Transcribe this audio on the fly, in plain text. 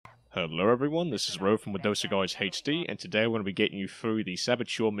Hello everyone, this is Ro from MW3 HD, and today we're going to be getting you through the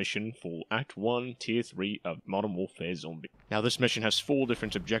Saboteur mission for Act 1, Tier 3 of Modern Warfare Zombie. Now this mission has 4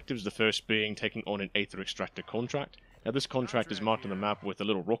 different objectives, the first being taking on an Aether Extractor contract. Now this contract is marked on the map with a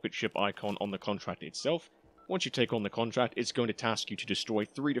little rocket ship icon on the contract itself. Once you take on the contract, it's going to task you to destroy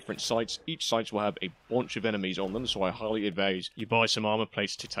 3 different sites. Each site will have a bunch of enemies on them, so I highly advise you buy some armor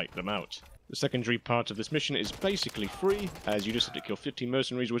plates to take them out. The secondary part of this mission is basically free, as you just have to kill 15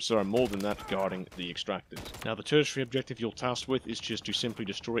 mercenaries, which there are more than that guarding the extractors. Now the tertiary objective you're tasked with is just to simply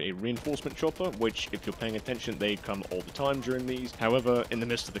destroy a reinforcement chopper, which if you're paying attention they come all the time during these. However, in the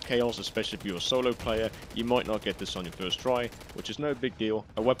midst of the chaos, especially if you're a solo player, you might not get this on your first try, which is no big deal.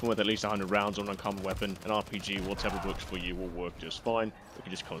 A weapon with at least 100 rounds on an uncommon weapon, an RPG, whatever works for you will work just fine if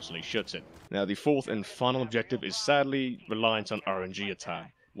you just constantly shoot it. Now the fourth and final objective is sadly reliant on RNG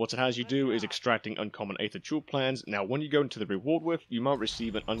attack. What it has you do is extracting uncommon Aether tool plans. Now when you go into the reward whip, you might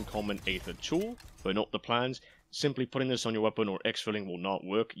receive an uncommon Aether tool, but not the plans. Simply putting this on your weapon or exfilling will not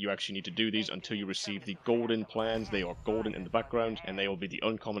work. You actually need to do these until you receive the golden plans. They are golden in the background, and they will be the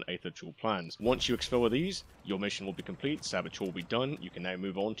uncommon Aether tool plans. Once you exfil with these, your mission will be complete, Saboteur will be done. You can now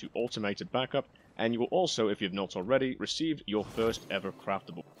move on to automated backup, and you will also, if you have not already, receive your first ever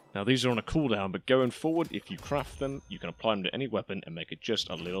craftable. Now these are on a cooldown, but going forward, if you craft them, you can apply them to any weapon and make it just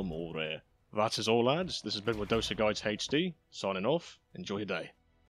a little more rare. That is all lads, this has been MW3 HD, signing off, enjoy your day.